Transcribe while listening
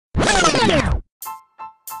All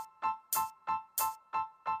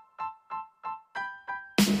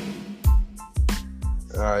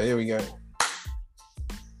right, here we go.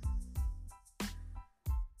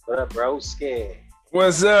 What up, bro? Scared.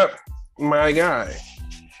 What's up, my guy?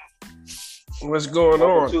 What's going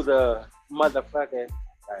Welcome on? to the motherfucking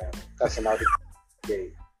cussing out the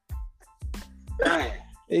game. Damn.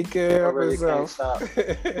 He can't help really himself. can't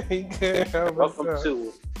stop. He can't help Welcome himself.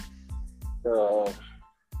 to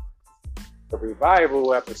the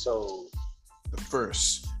revival episode. The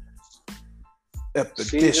first Season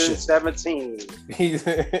expedition. 17.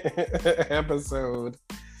 Episode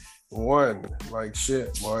 1. Like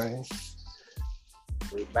shit, boy.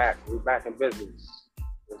 We back. We back in business.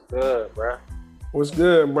 It's good, bro. What's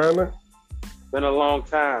good, brother? Been a long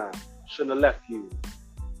time. Shouldn't have left you.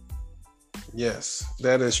 Yes,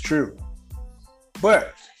 that is true.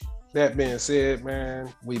 But that being said,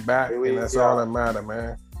 man, we back, and that's all that matter,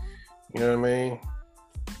 man. You know what I mean?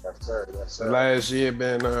 Yes, sir. Yes, sir. Last year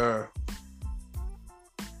been,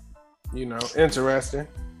 interesting.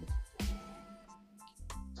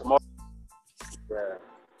 Yeah,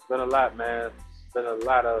 it's been a lot, man. It's been a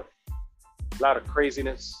lot of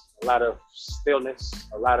craziness, a lot of stillness,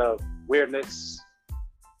 a lot of weirdness,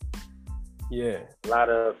 Yeah. a lot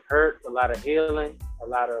of hurt, a lot of healing, a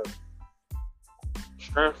lot of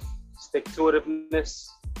strength, stick-to-itiveness.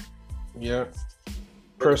 Yeah.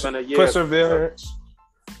 It's been a year. Perseverance.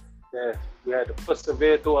 Yeah, we had to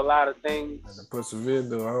persevere through a lot of things. Had to persevere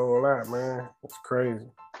through a whole lot, man. It's crazy.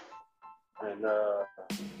 And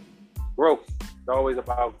growth. It's always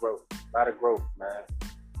about growth. A lot of growth, man.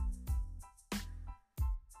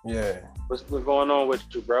 Yeah. What's going on with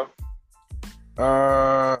you, bro?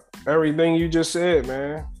 Everything you just said,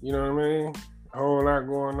 man. You know what I mean? A whole lot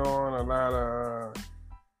going on, a lot of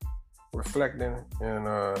reflecting, and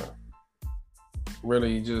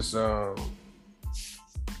really just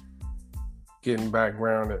getting back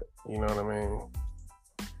grounded. You know what I mean?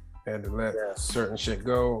 Had to let certain shit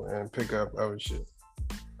go and pick up other shit,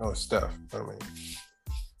 other stuff. I mean,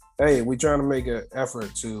 hey, we trying to make an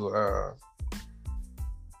effort to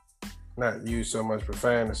not use so much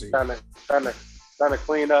profanity. Trying to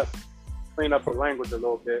clean up the language a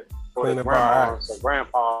little bit for Clean the up our grandmas acts. and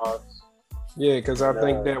grandpas. Yeah, because I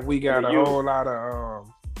think that we got a youth. whole lot of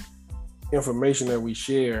information that we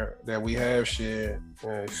share, that we have shared,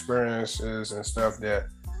 and experiences and stuff that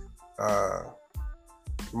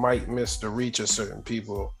might miss the reach of certain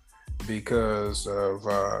people because of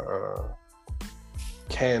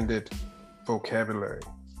candid vocabulary.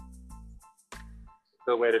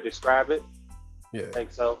 Good way to describe it. Yeah. I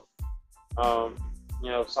think so.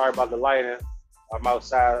 Sorry about the lighting. I'm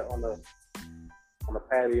outside on the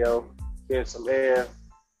patio, getting some air,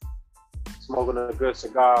 smoking a good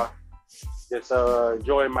cigar, just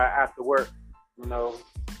enjoying my after work, little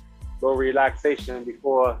relaxation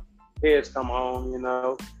before kids come home, and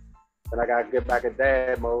I gotta get back in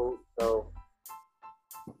dad mode. So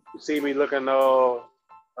you see me looking all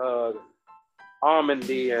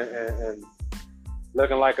almondy and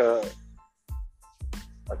looking like a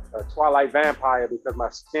Twilight vampire because my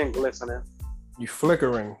skin glistening. You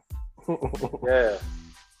flickering. Yeah.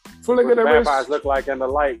 Flicker the vampires wrist. look like in the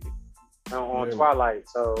light on Yeah. Twilight.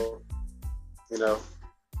 So,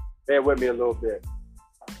 bear with me a little bit.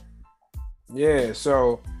 Yeah,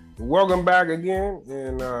 so welcome back again,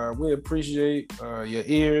 and we appreciate your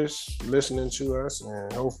ears listening to us,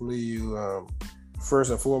 and hopefully you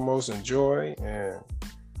first and foremost enjoy and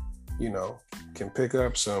can pick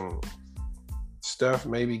up some stuff,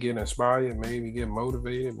 maybe get inspired, maybe get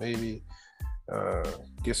motivated, maybe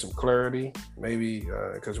get some clarity, maybe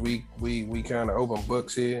because we kind of open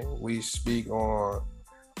books here. We speak on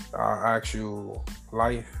our actual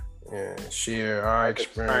life and share our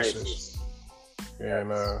experiences.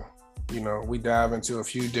 And we dive into a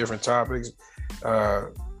few different topics.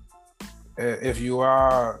 If you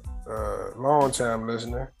are a long-time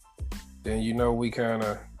listener, then we kind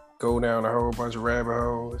of go down a whole bunch of rabbit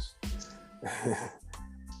holes.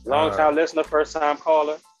 Long-time listener, first-time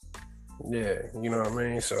caller. Yeah, you know what I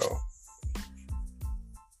mean? So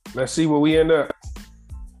let's see where we end up.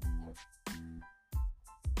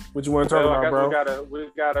 What you want to talk about, bro?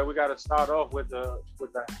 We gotta start off with the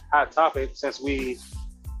hot topic, since we,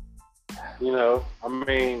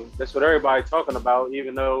 that's what everybody's talking about,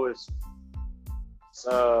 even though it's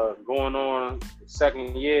going on the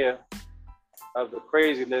second year of the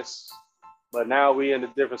craziness. But now we in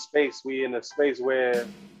a different space. We in a space where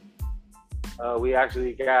we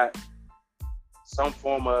actually got some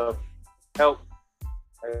form of help,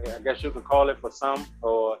 I guess you could call it, for some,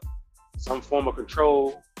 or some form of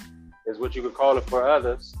control is what you could call it for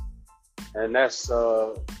others. and that's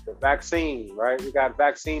the vaccine, right? We got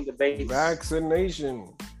vaccine debates.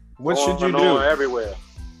 Vaccination. What should you going do? on everywhere.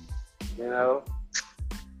 You know,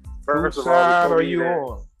 Whose side are you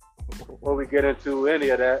on? Before we get into any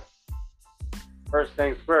of that, first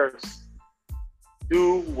things first,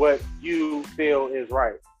 do what you feel is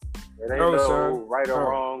right. It ain't no right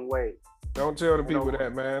or wrong way. Don't tell the people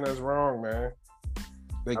that, man. That's wrong, man.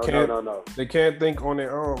 They No. They can't think on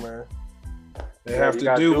their own, man. They have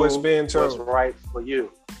to do what's being told. What's right for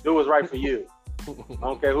you. Do what's right for you. I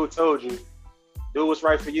don't care who told you. Do what's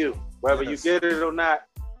right for you. Whether you get it or not,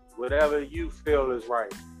 whatever you feel is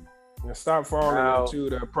right. And stop falling into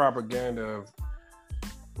the propaganda of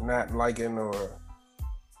not liking or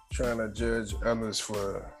trying to judge others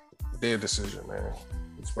for their decision, man.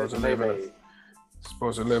 You're supposed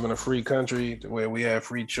to live in a free country where we have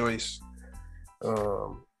free choice.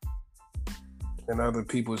 And other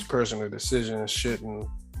people's personal decisions shouldn't,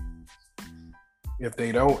 if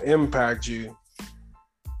they don't impact you,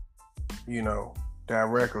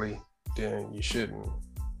 directly, then you shouldn't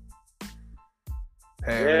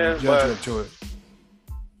have any judgment to it.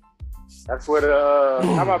 That's what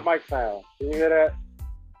how about Mike sound? Can you hear that?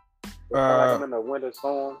 Like I'm in a winter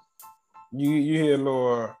storm. You hear a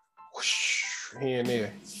little whoosh here and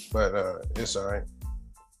there, but it's all right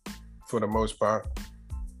for the most part.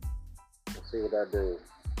 Let's see what that do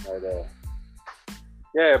right there.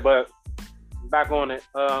 Yeah, but back on it.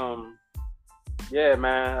 Yeah,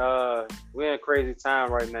 man. We're in a crazy time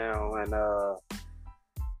right now, and I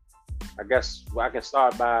guess I can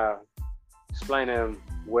start by explaining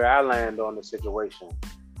where I land on the situation.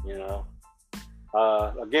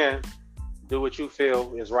 Again, do what you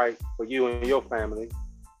feel is right for you and your family,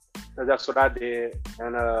 because that's what I did.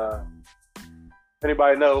 And if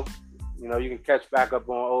anybody know, you can catch back up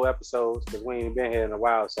on old episodes because we ain't been here in a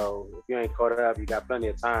while. So if you ain't caught up, you got plenty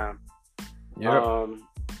of time. Yeah.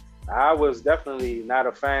 I was definitely not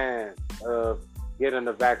a fan of getting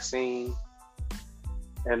the vaccine,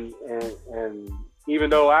 and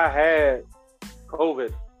even though I had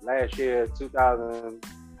COVID last year,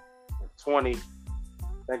 2020, I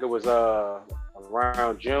think it was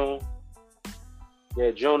around June.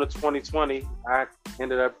 Yeah, June of 2020, I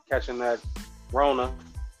ended up catching that Rona,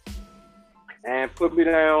 and put me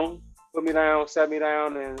down, set me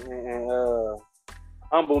down, and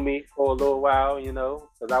humble me for a little while,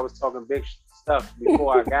 because I was talking big stuff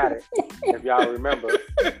before I got it, if y'all remember.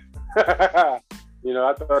 I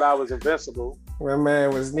thought I was invincible. My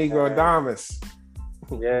man was Nicodamus.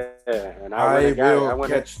 Yeah, and I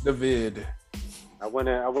went catch the vid. I went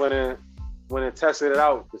and tested it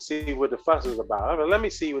out to see what the fuss was about. I mean, let me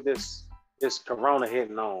see what this Corona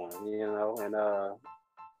hitting on, and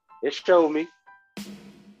it showed me.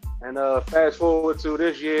 And fast forward to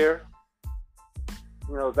this year,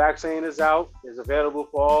 vaccine is out, is available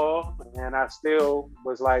for all, and I still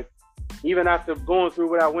was like, even after going through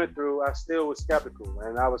what I went through, I still was skeptical,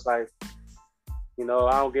 and I was like, I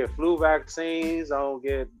don't get flu vaccines, I don't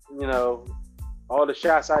get, all the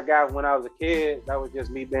shots I got when I was a kid, that was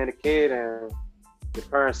just me being a kid and your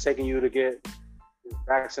parents taking you to get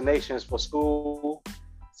vaccinations for school.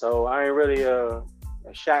 So I ain't really a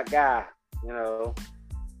shot guy,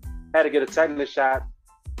 Had to get a tetanus shot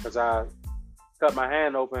because I cut my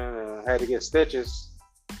hand open and had to get stitches.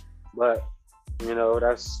 But, I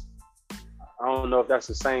don't know if that's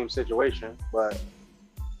the same situation, but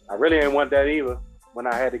I really ain't want that either when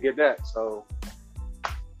I had to get that. So,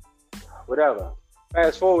 whatever.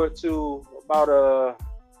 Fast forward to about a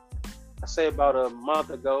month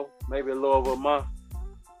ago, maybe a little over a month.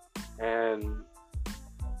 And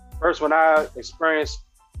first, when I experienced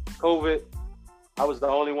COVID, I was the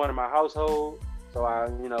only one in my household. So I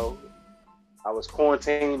was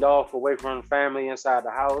quarantined off away from family inside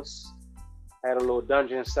the house. Had a little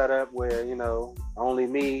dungeon set up where, only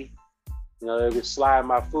me, they could slide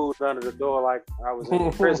my food under the door like I was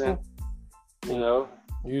in prison,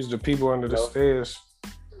 Use the people under the stairs.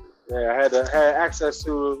 Yeah, I had access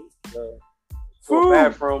to a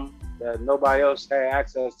bathroom that nobody else had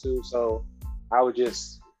access to. So I would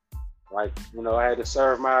just I had to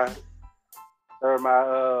serve my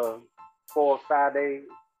 4 or 5 day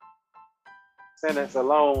sentence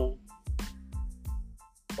alone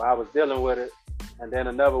while I was dealing with it, and then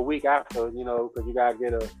another week after, because you gotta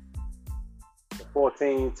get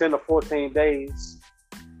 10 to 14 days.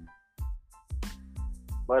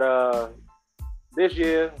 But this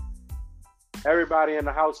year, everybody in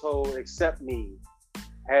the household except me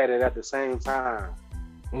had it at the same time.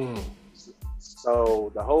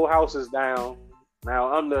 So the whole house is down.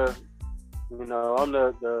 Now I'm the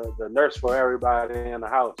nurse for everybody in the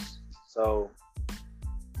house. So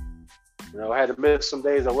You know, I had to miss some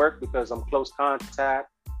days of work because I'm close contact,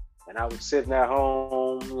 and I was sitting at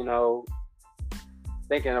home, you know,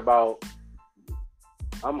 thinking about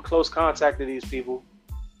I'm close contact to these people.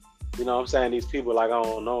 You know, I'm saying these people like I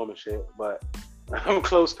don't know them and shit, but I'm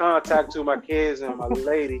close contact to my kids and my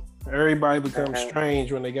lady. Everybody becomes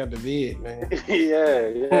strange when they got the vid, man.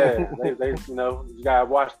 yeah. They, you know, you gotta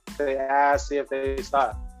watch their eyes, see if they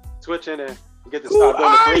start twitching and get to start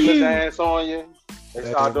doing the thriller dance on you. They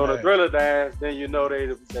start doing the thriller dance, then you know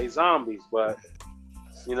they zombies. But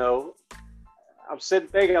you know, I'm sitting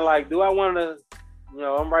thinking like, do I want to? You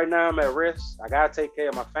know, right now I'm at risk. I gotta take care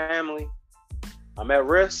of my family. I'm at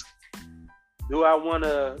risk. Do I want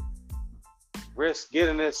to risk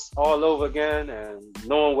getting this all over again and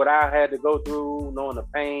knowing what I had to go through, knowing the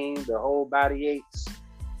pain, the whole body aches,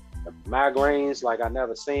 the migraines like I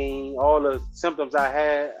never seen, all the symptoms I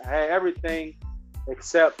had everything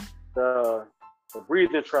except the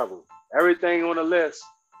breathing trouble. Everything on the list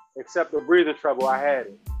except the breathing trouble, I had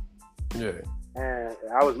it. Yeah. And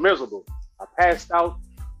I was miserable. I passed out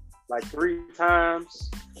like 3 times.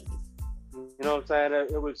 You know what I'm saying?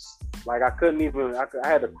 It was like I couldn't even, I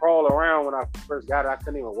had to crawl around when I first got it. I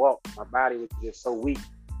couldn't even walk. My body was just so weak.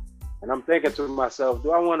 And I'm thinking to myself,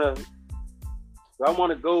 do I want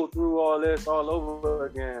to go through all this all over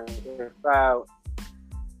again if I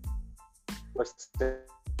was to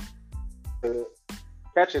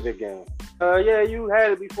catch it again? Yeah, you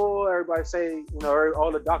had it before. Everybody say, you know,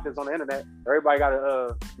 all the doctors on the internet, everybody got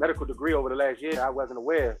a medical degree over the last year. I wasn't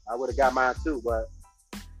aware. I would have got mine too, but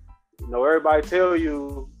you know, everybody tell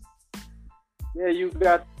you, yeah, you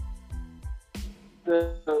got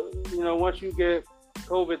the, you know, once you get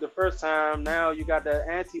COVID the first time, now you got the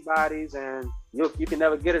antibodies and you can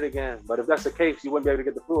never get it again. But if that's the case, you wouldn't be able to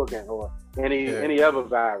get the flu again or any other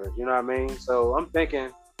virus. You know what I mean? So I'm thinking,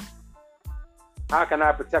 how can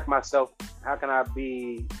I protect myself? How can I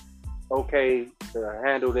be okay to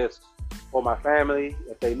handle this for my family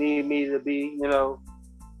if they need me to be, you know?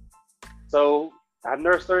 So I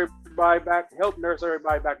nursed everybody back, helped nurse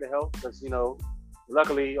everybody back to health because, you know,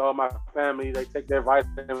 luckily all my family, they take their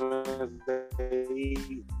vitamins, they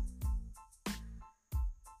eat.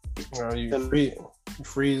 Oh, you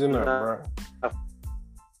freezing up, bro.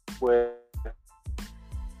 Where,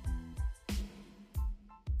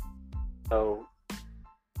 so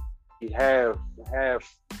you have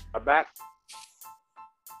a back.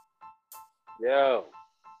 Yo.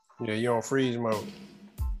 Yeah, you on freeze mode.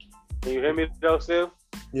 Can you hear me though, still?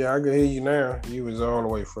 Yeah, I can hear you now. You was all the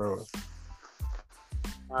way frozen.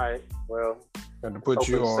 All right. Well, had to put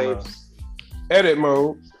you on edit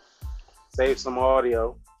mode. Save some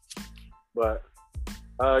audio, but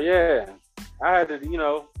yeah, I had to, you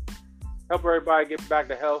know, help everybody get back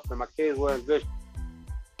to health, and my kids were in good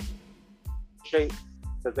shape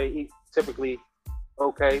because they eat typically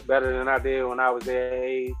okay, better than I did when I was their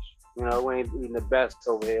age. You know, we ain't eating the best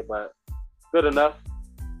over here, but good enough.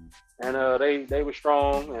 And they were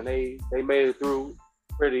strong, and they made it through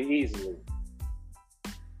pretty easily.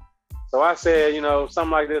 So I said, you know, if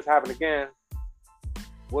something like this happened again,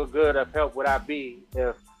 what good of help would I be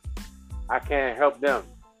if I can't help them?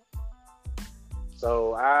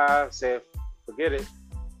 So I said, forget it.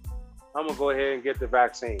 I'm gonna go ahead and get the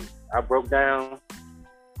vaccine. I broke down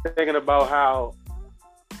thinking about how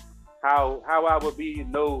I would be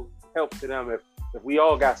no help to them if we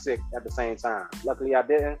all got sick at the same time. Luckily I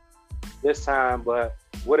didn't this time, but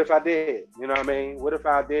what if I did? You know what I mean? What if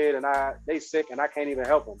I did and they sick and I can't even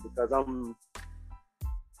help them because I'm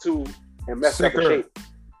too in messed up shape?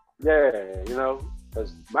 Yeah, you know,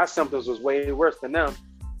 because my symptoms was way worse than them.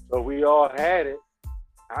 So if we all had it,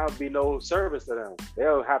 I would be no service to them.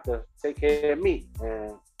 They'll have to take care of me,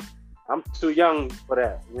 and I'm too young for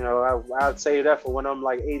that. You know, I'd say that for when I'm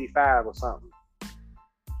like 85 or something.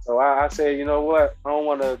 So I said, you know what? I don't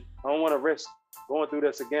want to risk going through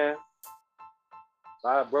this again. So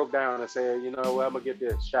I broke down and said, you know what? I'm gonna get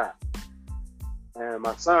this shot. And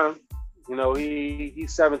my son, you know,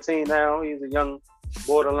 he's 17 now. He's a young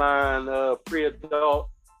borderline pre-adult.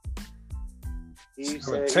 He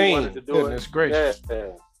said he wanted to do it. Gracious.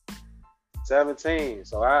 Yeah, 17.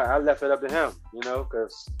 So I left it up to him, you know,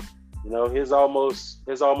 because you know his almost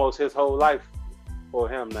his whole life for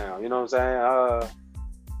him now. You know what I'm saying?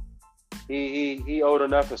 He old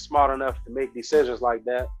enough and smart enough to make decisions like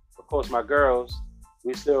that. Of course, my girls,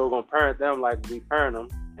 we still gonna parent them like we parent them,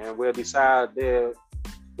 and we'll decide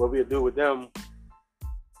what we'll do with them,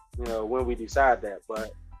 you know, when we decide that.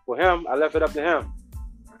 But for him, I left it up to him.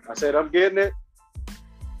 I said, I'm getting it.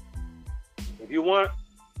 If you want,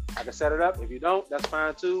 I can set it up. If you don't, that's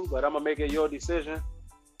fine too. But I'm gonna make it your decision.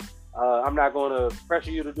 I'm not going to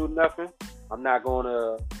pressure you to do nothing. I'm not going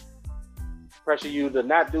to pressure you to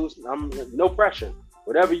not do. No pressure.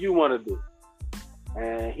 Whatever you want to do.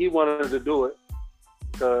 And he wanted to do it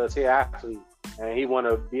because he's an athlete and he want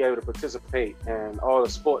to be able to participate in all the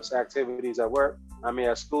sports activities at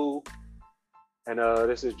school. And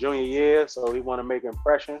this is junior year, so he want to make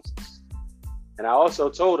impressions. And I also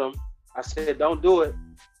told him, I said, don't do it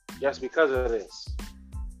just because of this.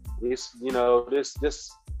 This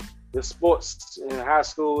sports in high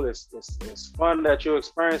school, it's fun that you're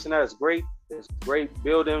experiencing that. It's great. It's great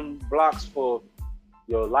building blocks for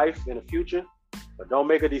your life in the future. But don't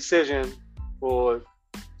make a decision for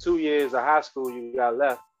 2 years of high school you got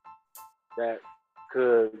left that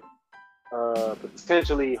could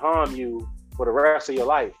potentially harm you for the rest of your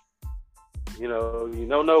life. You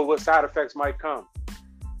don't know what side effects might come.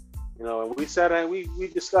 And we said that we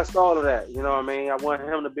discussed all of that. You know what I mean? I want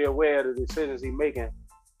him to be aware of the decisions he's making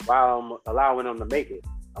while I'm allowing him to make it.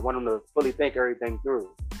 I want him to fully think everything through.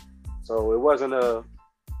 So it wasn't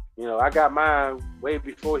I got mine way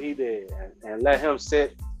before he did, and let him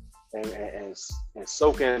sit and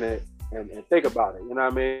soak in it and think about it. You know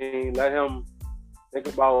what I mean? Let him think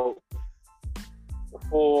about the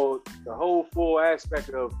whole full aspect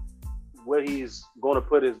of what he's going to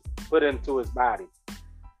put into his body.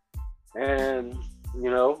 And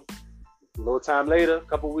a little time later, a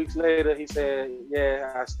couple weeks later, he said,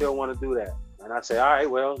 "Yeah, I still want to do that." And I said, "All right,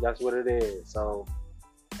 well, that's what it is." So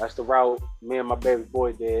that's the route me and my baby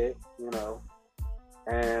boy did,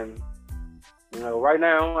 And right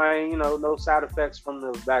now I ain't, no side effects from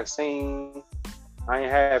the vaccine. I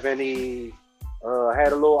ain't have any.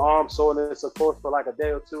 Had a little arm soreness, of course, for like a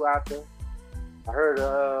day or two after. I heard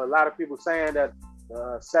a lot of people saying that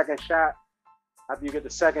second shot, after you get the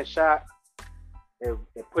second shot, it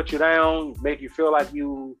puts you down, make you feel like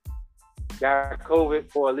you got COVID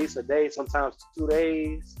for at least a day, sometimes 2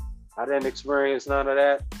 days. I didn't experience none of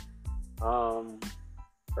that.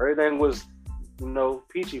 Everything was,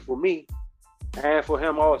 peachy for me and for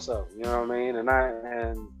him also. You know what I mean?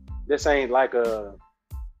 And this ain't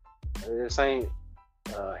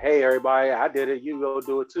hey everybody, I did it, you go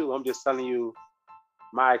do it too. I'm just telling you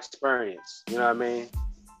my experience. You know what I mean?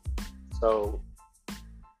 So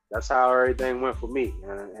that's how everything went for me,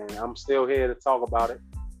 and I'm still here to talk about it.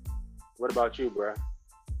 What about you, bro?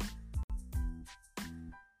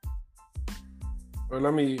 Well,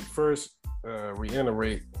 let me first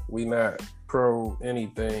reiterate, we not pro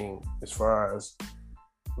anything as far as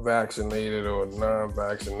vaccinated or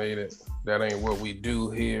non-vaccinated. That ain't what we do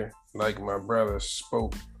here. Like my brother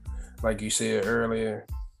spoke, like you said earlier,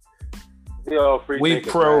 we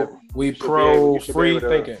pro free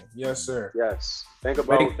thinking. Yes, sir. Yes. Think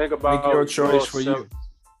about make your choice for you.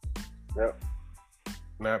 Yep.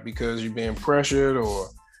 Not because you're being pressured or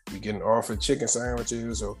you're getting offered chicken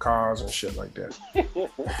sandwiches or cars and shit like that.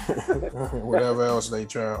 Whatever else they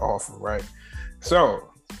try to offer, right? So,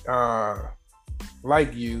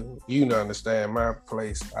 like you understand my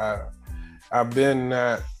place. I've been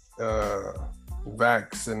not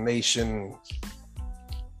vaccination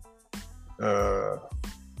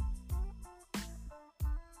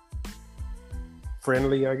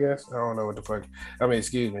friendly, I guess. I don't know what the fuck. I mean,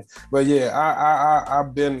 excuse me. But yeah,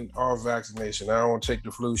 I've been off vaccination. I don't take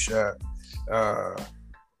the flu shot.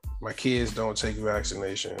 My kids don't take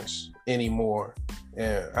vaccinations anymore.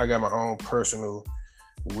 And I got my own personal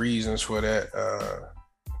reasons for that.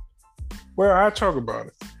 Well, I talk about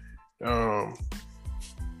it.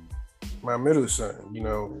 My middle son,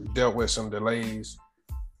 dealt with some delays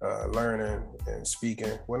learning and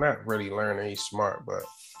speaking. Well, not really learning, he's smart, but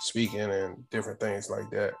speaking and different things like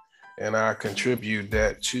that. And I contribute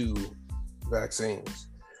that to vaccines.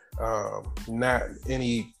 Not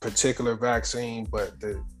any particular vaccine, but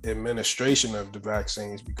the administration of the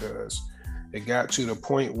vaccines, because it got to the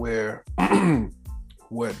point where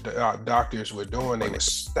what the doctors were doing, they were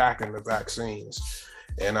stacking the vaccines.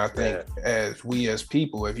 And I think as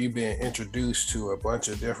people, if you've been introduced to a bunch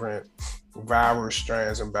of different virus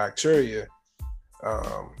strands and bacteria,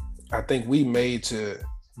 I think we made to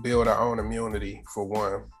build our own immunity, for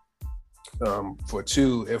one. For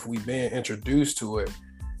two, if we've been introduced to it,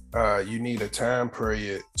 you need a time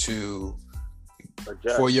period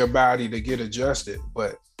for your body to get adjusted.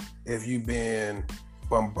 But if you've been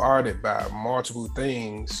bombarded by multiple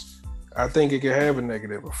things, I think it can have a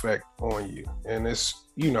negative effect on you. And it's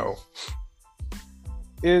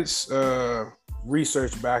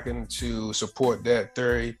research backing to support that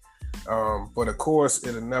theory. But of course,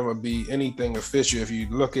 it'll never be anything official. If you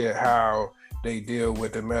look at how they deal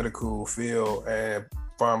with the medical field and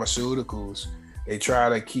pharmaceuticals, they try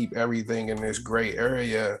to keep everything in this gray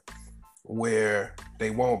area where they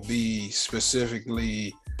won't be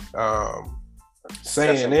specifically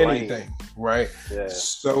saying anything, right? Yeah.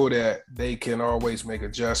 So that they can always make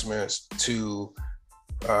adjustments to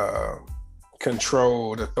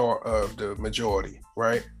control the thought of the majority,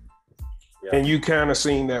 right? Yeah. And you kind of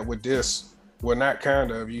seen that with this. Well, not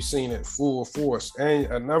kind of, you seen it full force. And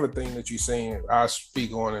another thing that you seen, I'll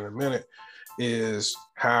speak on in a minute, is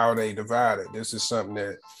how they divided. This is something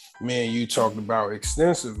that me and you talked about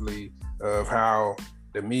extensively, of how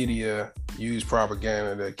the media use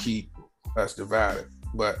propaganda to keep us divided.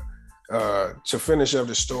 But to finish up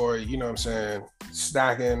the story, you know what I'm saying,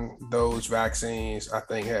 stacking those vaccines, I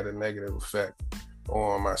think, had a negative effect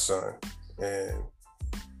on my son. And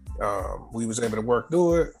we was able to work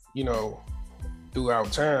through it, you know,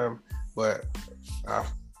 throughout time. But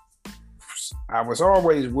I was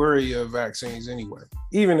always worried of vaccines anyway,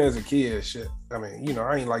 even as a kid. Shit, I mean, you know,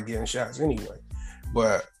 I ain't like getting shots anyway.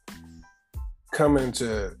 But coming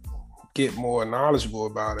to get more knowledgeable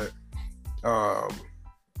about it,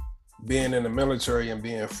 being in the military and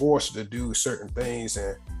being forced to do certain things,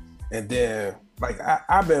 and then like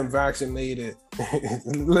I've been vaccinated.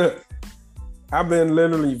 Look, I've been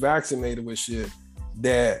literally vaccinated with shit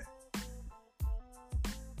that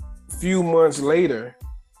few months later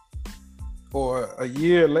or a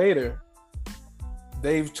year later,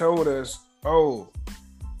 they've told us, oh,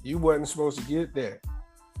 you wasn't supposed to get that.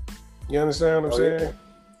 You understand what I'm saying?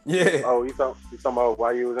 Yeah. Oh, you talking about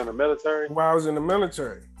while you was in the military? While I was in the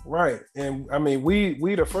military, right? And I mean, we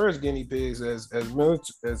the first guinea pigs as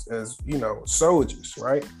you know, soldiers,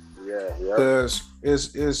 right? Yeah. Because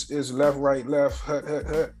it's left, right, left, hut.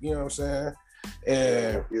 You know what I'm saying?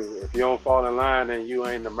 And if you don't fall in line, then you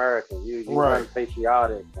ain't American. You right. Ain't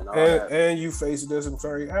patriotic and all that. And you face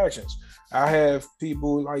disciplinary actions. I have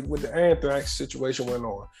people like with the anthrax situation went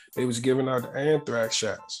on. They was giving out the anthrax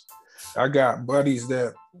shots. I got buddies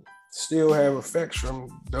that still have effects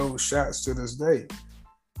from those shots to this day.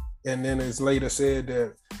 And then it's later said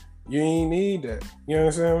that you ain't need that. You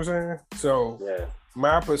understand what I'm saying? So yeah.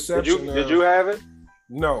 My perception Did you have it?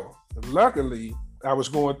 No. Luckily, I was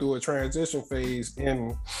going through a transition phase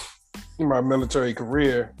in my military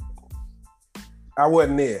career. I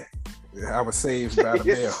wasn't there. I was saved by the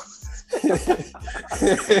mail.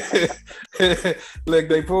 Look,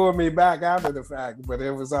 they pulled me back after the fact, but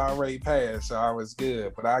it was already passed, so I was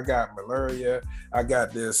good. But I got malaria. I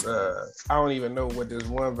got this, I don't even know what this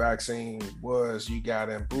one vaccine was you got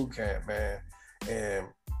in boot camp, man. And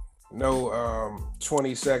no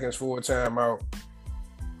 20 seconds for a timeout.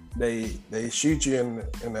 They shoot you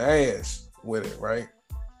in the ass with it, right?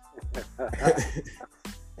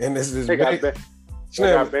 And this is they got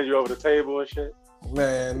bend you over the table and shit.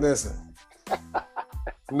 Man, listen.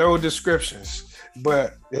 No descriptions,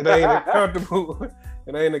 but it ain't a comfortable.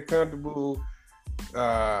 It ain't a comfortable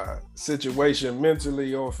situation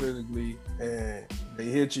mentally or physically, and they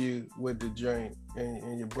hit you with the joint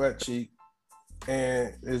in your butt cheek,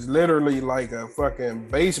 and it's literally like a fucking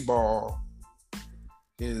baseball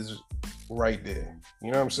is right there.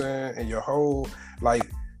 You know what I'm saying? And your whole, like,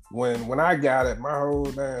 when I got it, my whole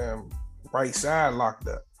damn right side locked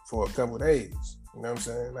up for a couple of days. You know what I'm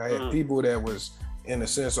saying? I had people that was, in a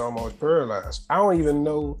sense, almost paralyzed. I don't even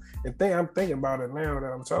know, and I'm thinking about it now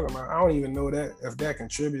that I'm talking about, I don't even know that if that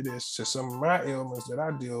contributed to some of my ailments that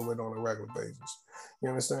I deal with on a regular basis. You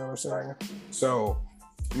understand what I'm saying? So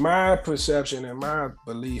my perception and my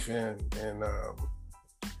belief in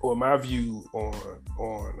or my view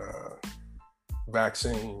on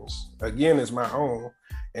vaccines, again, is my own,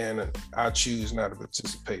 and I choose not to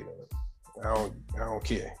participate in it. I don't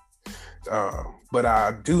care. But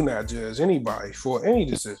I do not judge anybody for any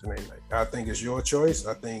decision they make. I think it's your choice.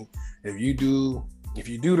 I think if you do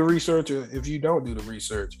the research, or if you don't do the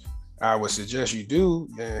research, I would suggest you do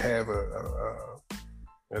and have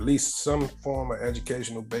at least some form of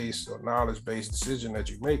educational based or knowledge based decision that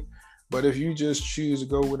you make. But if you just choose to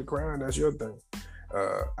go with the crowd, that's your thing.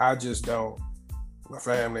 I just don't. My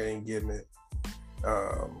family ain't getting it.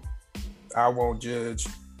 I won't judge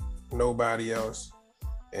nobody else.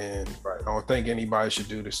 And I don't think anybody should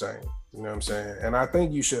do the same. You know what I'm saying? And I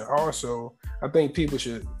think you should also, I think people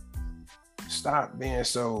should stop being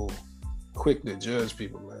so quick to judge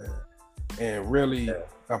people, man. And really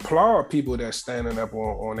applaud people that's standing up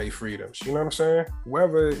on their freedoms. You know what I'm saying?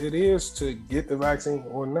 Whether it is to get the vaccine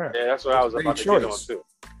or not. Yeah, that's what I was about to get on too.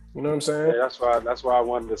 You know what I'm saying? Yeah, that's why I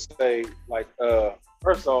wanted to say, like,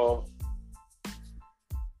 first off,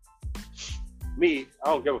 me,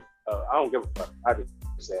 I don't give a fuck. I don't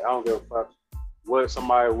give a fuck what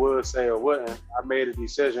somebody would say or wouldn't. I made a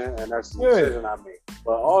decision, and that's the decision I made.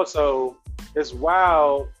 But also, it's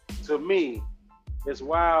wild to me, it's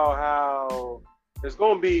wild how there's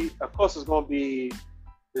going to be, of course, there's going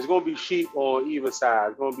to be sheep on either side.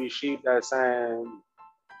 There's going to be sheep that's saying,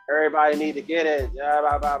 everybody need to get it,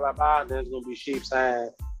 blah, blah, blah, blah. There's going to be sheep saying,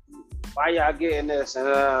 why y'all getting this? And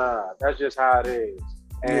that's just how it is.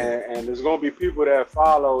 And there's going to be people that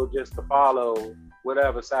follow just to follow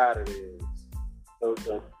whatever side it is.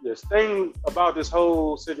 So this thing about this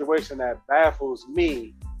whole situation that baffles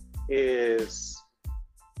me is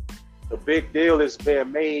the big deal is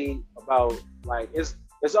being made about, like, it's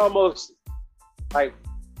almost like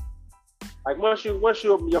once your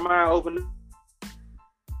mind opens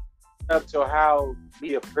up to how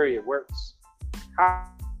media period works,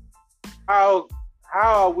 how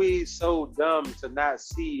are we so dumb to not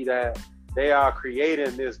see that they are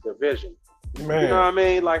creating this division? Man. You know what I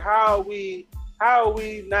mean? Like, how are we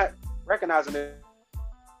not recognizing it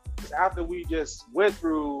after we just went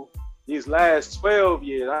through these last 12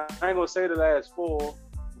 years? I ain't gonna say the last 4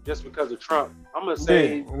 just because of Trump. I'm gonna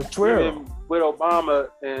say 12 with Obama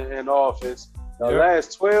in office, the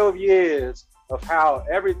last 12 years of how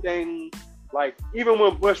everything, like, even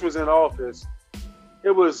when Bush was in office, it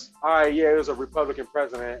was, all right, yeah, it was a Republican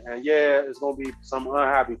president, and yeah, it's gonna be some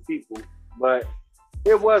unhappy people, but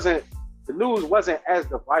the news wasn't as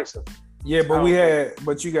divisive. Yeah, but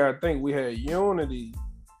but you gotta think, we had unity.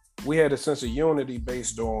 We had a sense of unity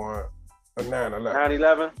based on a 9/11.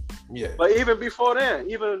 9/11? Yeah. But even before then,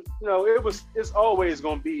 it's always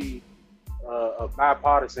gonna be a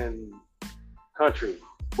bipartisan country,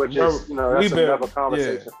 which is, that's another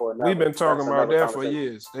conversation for another. We've been talking about that for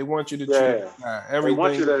years. They want you to choose everything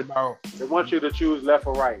they want you to choose left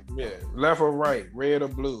or right. Yeah, left or right, red or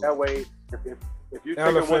blue. That way, if you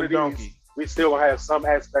take one of these, we still have some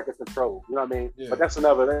aspect of control. You know what I mean? Yeah. But that's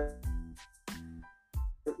another.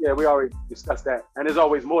 Yeah, we already discussed that, and there's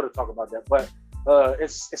always more to talk about that. But it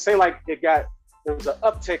seemed like there was an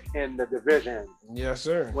uptick in the division. Yes,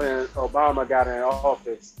 sir. When Obama got in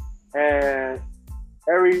office, and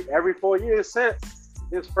every 4 years since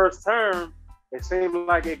his first term, it seemed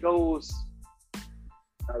like it goes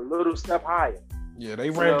a little step higher. Yeah, they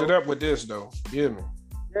ramped it up with this though. You hear me?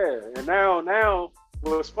 Yeah, and now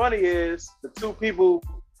what's funny is the people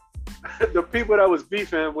that was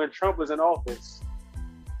beefing when Trump was in office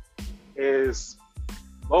is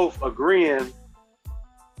both agreeing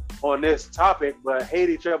on this topic, but hate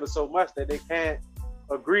each other so much that they can't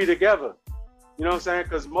agree together. You know what I'm saying?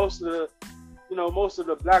 Because most of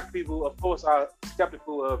the black people, of course, are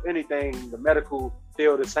skeptical of anything the medical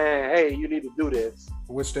field is saying, hey, you need to do this.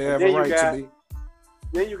 Which they have a right to be.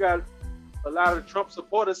 Then you got a lot of Trump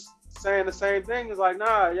supporters saying the same thing. It's like,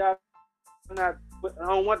 nah, y'all I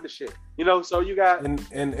don't want the shit. So you got two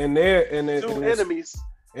enemies.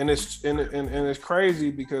 And it's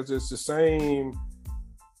crazy because it's the same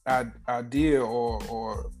idea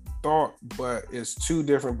or thought, but it's two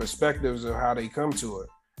different perspectives of how they come to it.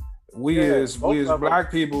 We as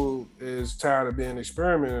black people is tired of being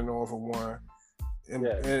experimented on for one, and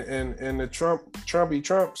the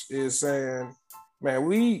Trumps is saying, man,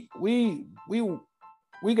 we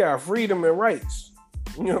got freedom and rights.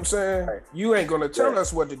 You know what I'm saying? Right. You ain't gonna tell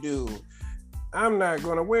us what to do. I'm not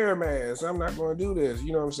gonna wear a mask. I'm not gonna do this.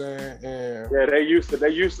 You know what I'm saying? And they used to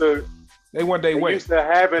they want their way. Used to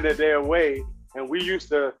having it their way, and we used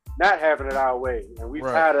to not having it our way. And we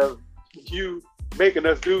tired of you making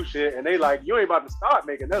us do shit, and they like, you ain't about to start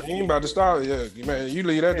making us. You ain't about to start, man. You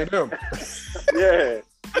leave that to them. Yeah.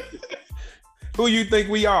 Who you think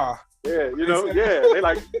we are? Yeah, they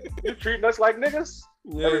like, you treating us like niggas.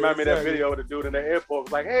 Yeah, that reminds me of that video with the dude in the airport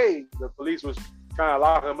was like, hey, the police was trying to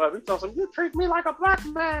lock him up. He told him, you treat me like a black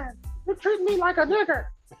man. You treat me like a nigger.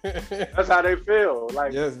 That's how they feel.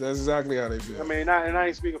 Like, yes, that's exactly how they feel. I mean, and I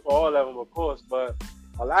ain't speaking for all of them, of course, but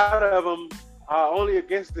a lot of them are only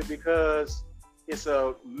against it because it's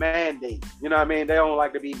a mandate. You know what I mean? They don't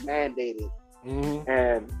like to be mandated. Mm-hmm.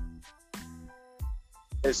 And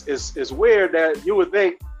it's weird that you would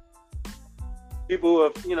think people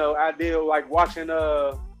of, ideal, like watching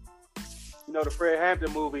the Fred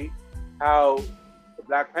Hampton movie, how the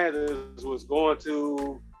Black Panthers was going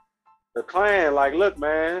to the Klan, like, look,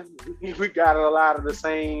 man, we got a lot of the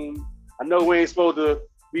same. I know we ain't supposed to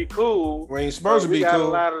be cool. We ain't supposed to be cool. We got a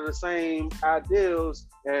lot of the same ideals,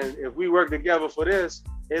 and if we work together for this,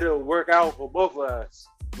 it'll work out for both of us.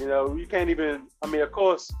 You can't even. I mean, of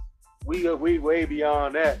course, we way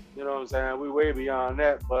beyond that. You know what I'm saying? We way beyond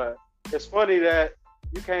that. But it's funny that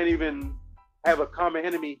you can't even have a common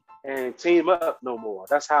enemy and team up no more.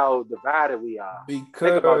 That's how divided we are.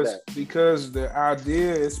 Because the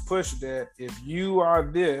idea is pushed that if you are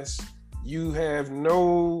this, you have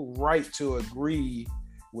no right to agree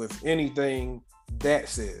with anything that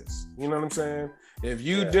says. You know what I'm saying? If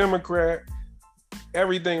you Democrat,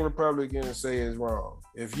 everything Republicans say is wrong.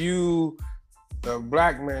 If you the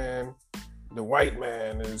black man, the white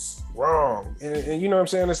man is wrong. And you know what I'm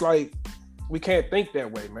saying? It's like we can't think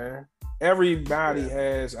that way, man. Everybody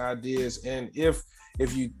has ideas, and if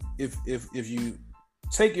you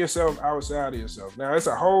take yourself outside of yourself, now it's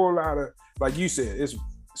a whole lot of, like you said, it's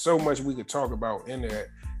so much we could talk about in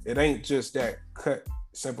there. It ain't just that cut,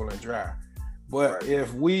 simple, and dry. But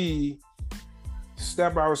if we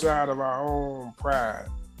step outside of our own pride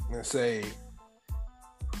and say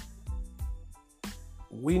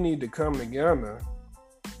we need to come together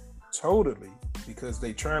totally, because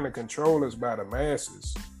they trying to control us by the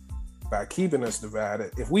masses, by keeping us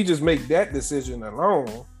divided. If we just make that decision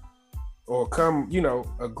alone, or come,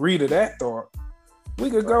 agree to that thought, we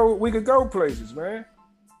could go places, man.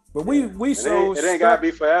 But we so it ain't gotta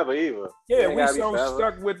be forever either. Yeah, we so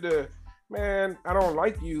stuck with the man, I don't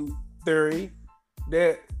like you theory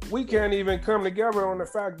that we can't even come together on the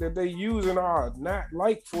fact that they using our not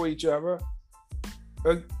like for each other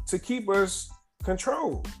to keep us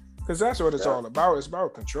controlled. Because that's what it's all about. It's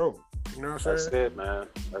about control. You know what I'm saying? That's it, man.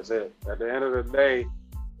 That's it. At the end of the day,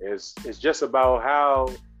 it's just about how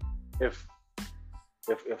if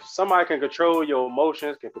somebody can control your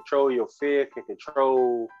emotions, can control your fear, can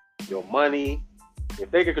control your money, if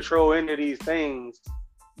they can control any of these things,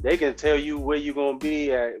 they can tell you where you're gonna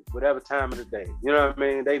be at whatever time of the day. You know what I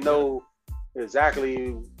mean? They know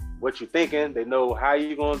exactly what you're thinking. They know how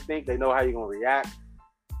you're gonna think. They know how you're gonna react.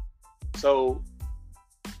 So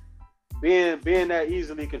being that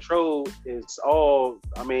easily controlled is all.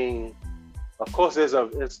 I mean, of course, it's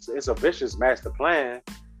a vicious master plan,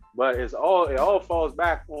 but it all falls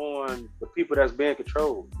back on the people that's being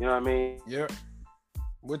controlled. You know what I mean? Yeah.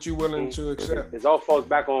 What you willing to accept? It all falls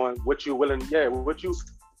back on what you willing. Yeah. What is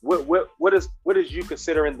you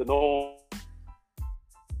considering the norm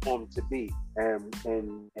to be, and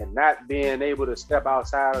not being able to step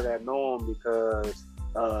outside of that norm because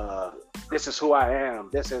this is who I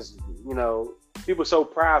am. This is, people so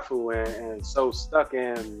prideful and so stuck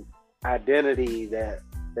in identity that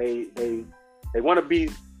they want to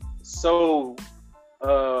be so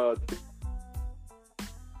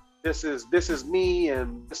this is me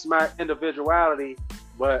and this is my individuality.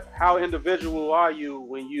 But how individual are you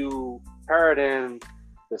when you parroting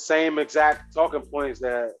the same exact talking points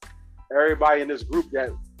that everybody in this group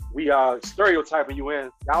that we are stereotyping you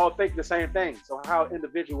in, y'all all think the same thing. So how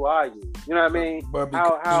individual are you? You know what I mean? But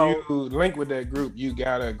because you link with that group, you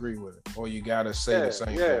gotta agree with it, or you gotta say the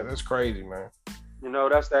same thing. That's crazy, man.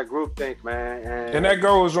 That's that group think, man. And that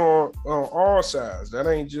goes on all sides. That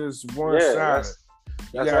ain't just one side.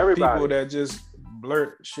 You got everybody. People that just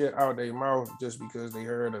blurt shit out their mouth just because they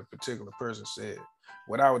heard a particular person said,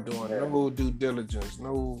 without doing no due diligence,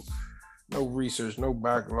 no research, no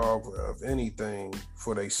backlog of anything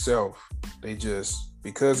for themselves. They just,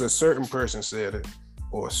 because a certain person said it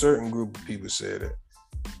or a certain group of people said it,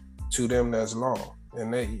 to them that's law.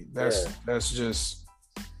 And that's just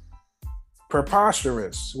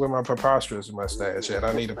preposterous. With my preposterous mustache at,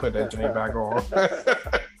 I need to put that thing back on.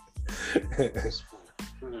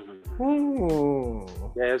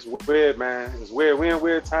 Yeah, it's weird, man. It's weird. We're in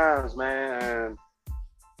weird times, man. And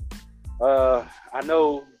I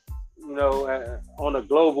know, on a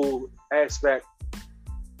global aspect,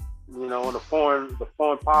 on the foreign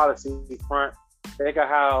policy front, think of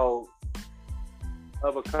how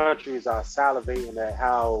other countries are salivating at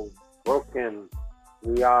how broken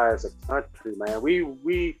we are as a country, man.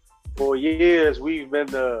 We for years we've been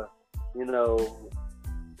the,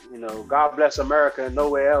 God bless America and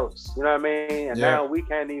nowhere else. You know what I mean? And now we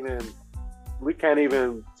can't even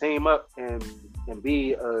team up and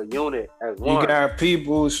be a unit as one. You got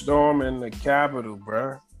people storming the Capitol,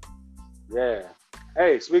 bro. Yeah.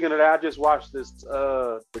 Hey, speaking of that, I just watched this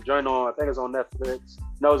the joint on, I think it's on Netflix.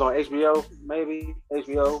 No, it's on HBO, maybe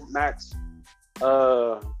HBO Max.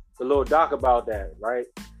 The little doc about that, right?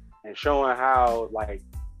 And showing how like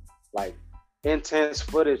intense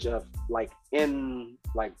footage of in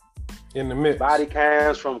the mix, body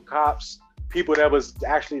cams from cops, people that was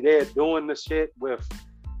actually there doing the shit with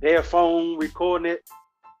their phone recording it,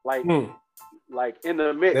 in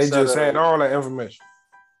the mix. They just had all that information.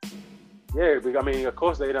 Yeah, I mean, of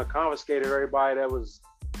course they done confiscated everybody that was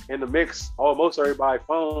in the mix, almost everybody's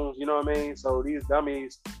phones, you know what I mean? So these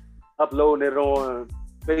dummies uploading it on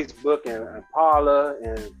Facebook and Parler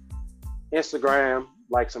and Instagram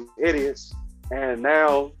like some idiots, and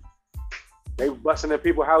now they busting in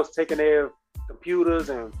people's house, taking their computers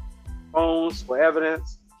and phones for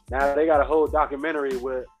evidence. Now they got a whole documentary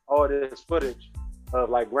with all this footage,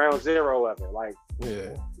 like ground zero of it, like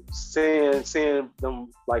yeah, seeing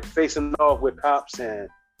them like facing off with cops and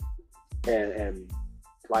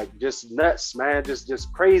like just nuts, man,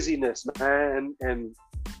 just craziness, man, and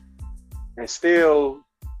still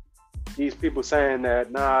these people saying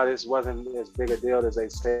that nah, this wasn't as big a deal as they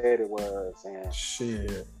said it was, and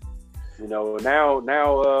shit. you know, now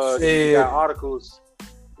you got articles.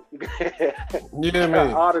 You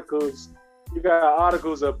got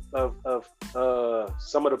articles of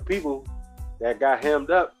some of the people that got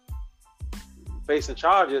hemmed up facing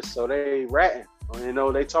charges, so they ratting. You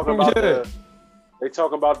know, they talking about the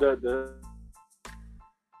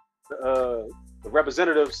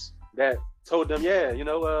representatives that told them, yeah, you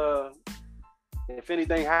know, if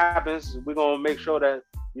anything happens, we're gonna make sure that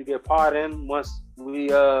you get pardoned once we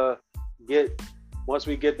get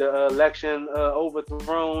the election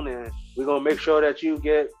overthrown, and we're gonna make sure that you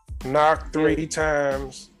get knocked 3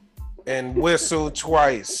 times and whistled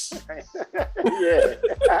twice. Yeah.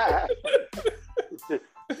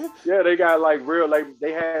 Yeah, they got like real, like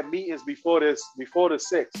they had meetings before the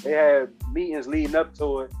 6th. They had meetings leading up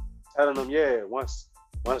to it, telling them, yeah, once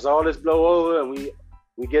all this blow over and we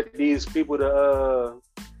get these people to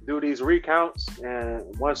do these recounts,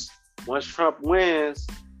 and once Trump wins,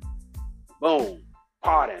 boom,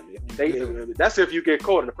 pardon. That's if you get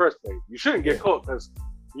caught in the first place. You shouldn't get caught because,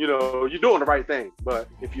 you know, you're doing the right thing. But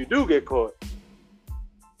if you do get caught,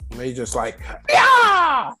 they just like,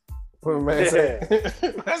 yeah! Man,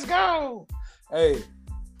 let's go. Hey,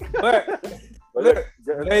 but look,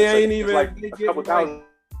 they ain't even like they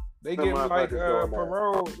getting like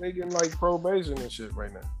parole. They getting like probation and shit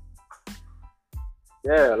right now.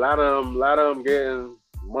 Yeah, a lot of them getting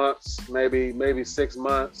months, maybe 6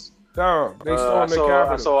 months. Dog, they stormed the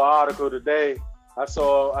Capitol. I saw an article today. I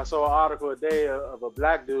saw an article today of a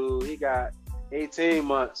black dude. He got 18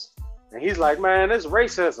 months. And he's like, man, this is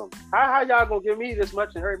racism. How y'all gonna give me this much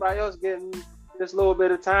and everybody else getting this little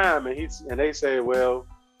bit of time? And they say, well,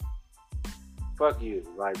 fuck you.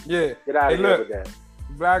 Like, yeah, get out of here with that.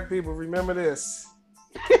 Black people, remember this.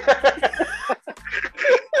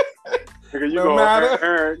 You're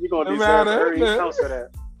gonna deserve every ounce of that.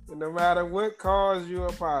 No matter what cause you're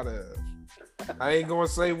a part of, I ain't gonna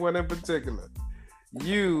say one in particular.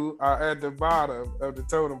 You are at the bottom of the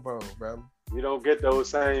totem pole, brother. You don't get those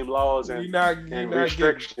same laws and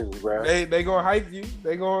restrictions, bro. They gonna hype you.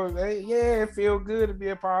 It feel good to be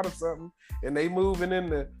a part of something, and they moving in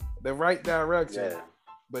the right direction. Yeah.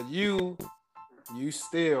 But you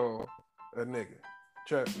still a nigga.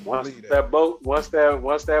 Once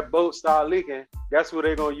that boat start leaking, guess who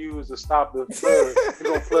they gonna use to stop the flood? They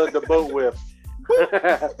gonna flood the boat with.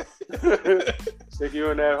 Stick you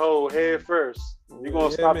in that hole head first. You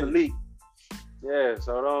gonna stop the leak. Yeah,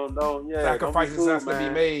 so don't sacrifices has to be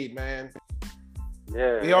made, man.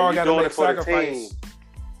 Yeah, we all gotta make sacrifice.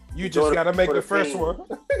 You just gotta make the first one.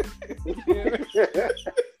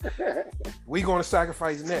 We gonna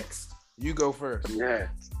sacrifice next. You go first. Yeah.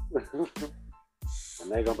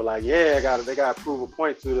 And they gonna be like, yeah, they gotta prove a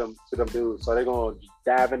point to them dudes. So they gonna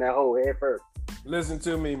dive in that hole head first. Listen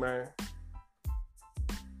to me, man.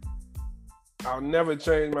 I'll never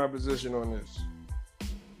change my position on this.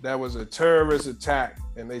 That was a terrorist attack,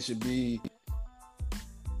 and they should be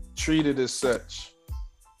treated as such.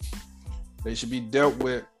 They should be dealt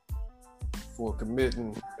with for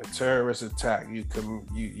committing a terrorist attack. You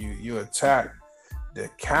attack the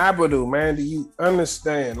Capitol, man. Do you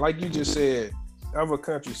understand? Like you just said, other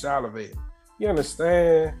countries salivating. You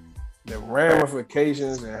understand the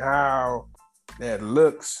ramifications and how that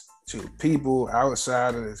looks to people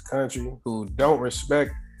outside of this country who don't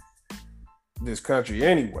respect this country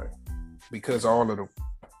anyway, because all of the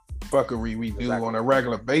fuckery we do on a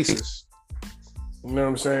regular basis. You know what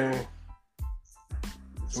I'm saying?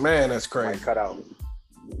 Man, that's crazy. Might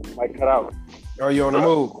cut out. Are you on the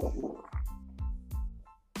move?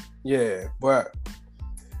 Yeah, but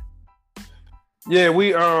yeah,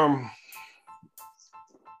 we the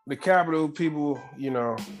Capitol people, you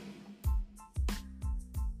know,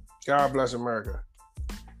 God bless America.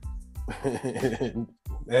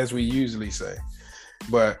 As we usually say.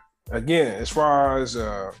 But again, as far as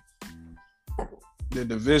the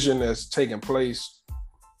division that's taking place,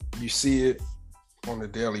 you see it on a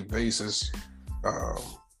daily basis.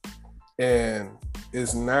 And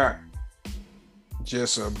it's not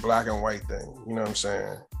just a black and white thing, you know what I'm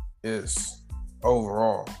saying? It's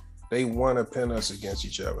overall. They want to pin us against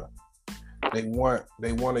each other. They want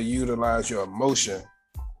to utilize your emotion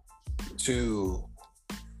to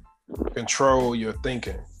control your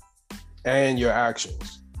thinking and your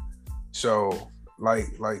actions. So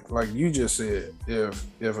like you just said,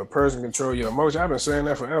 if a person control your emotions, I've been saying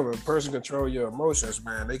that forever. If a person control your emotions,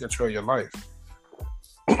 man, they control your life.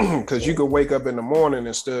 Because you can wake up in the morning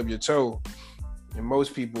and stub your toe, and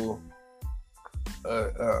most people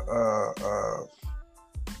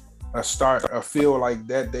feel like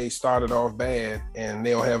that day started off bad, and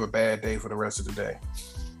they'll have a bad day for the rest of the day.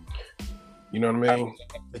 You know what I mean?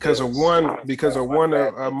 Because of one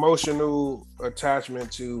emotional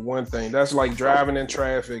attachment to one thing. That's like driving in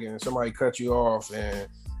traffic and somebody cut you off and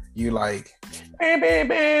you like,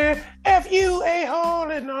 man, F you,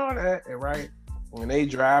 a-hole, and all that, right? And they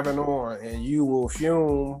driving on, and you will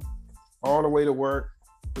fume all the way to work.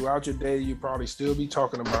 Throughout your day, you probably still be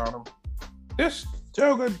talking about them. This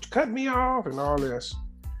joker cut me off and all this.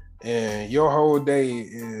 And your whole day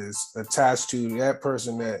is attached to that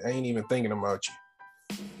person that ain't even thinking about you.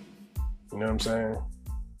 You know what I'm saying?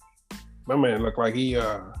 My man look like he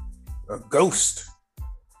a ghost.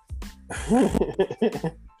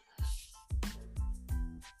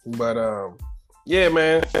 But yeah,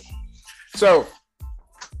 man. So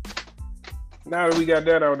now that we got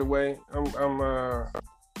that out of the way, I'm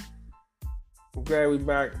glad we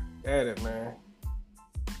back at it, man.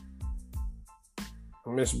 I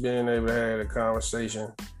miss being able to have a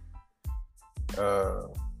conversation.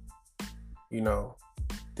 You know,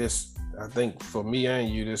 this, I think for me and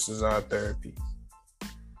you, this is our therapy.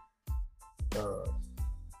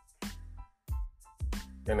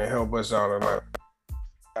 And it helped us out a lot.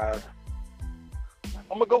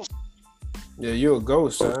 I'm a ghost. Yeah, you're a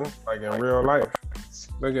ghost, son. Like in real life.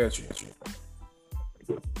 Look at you.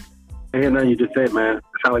 I hear nothing you just said, man. It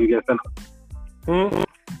sound like you get sent.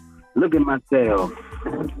 Look at myself.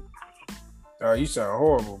 Oh, you sound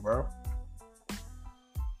horrible, bro.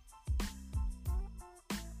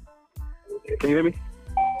 Can you hear me?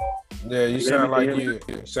 Yeah, you sound like you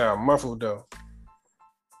sound muffled though.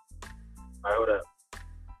 All right, hold up.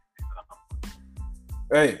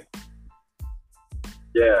 Hey.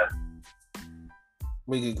 Yeah.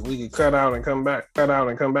 We could cut out and come back.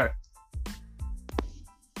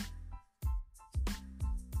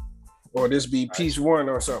 Or this be piece one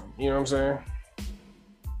or something. You know what I'm saying?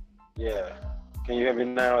 Yeah. Can you hear me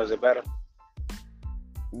now? Is it better?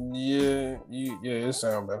 Yeah, it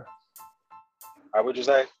sound better. What'd you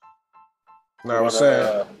say? No, I was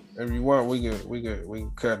saying if you want, we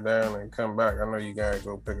could cut down and come back. I know you guys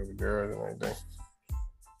go pick up the girls and everything.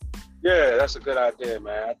 Yeah, that's a good idea,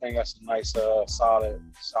 man. I think that's a nice, solid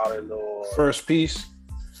little first piece.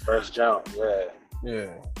 First jump, yeah.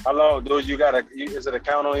 Yeah. How long, dude? Is it a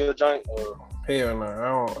count on your joint? Or? Hell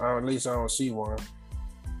no, at least I don't see one.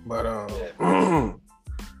 But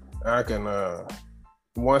I can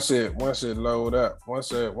once it load up,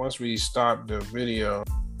 once we stop the video,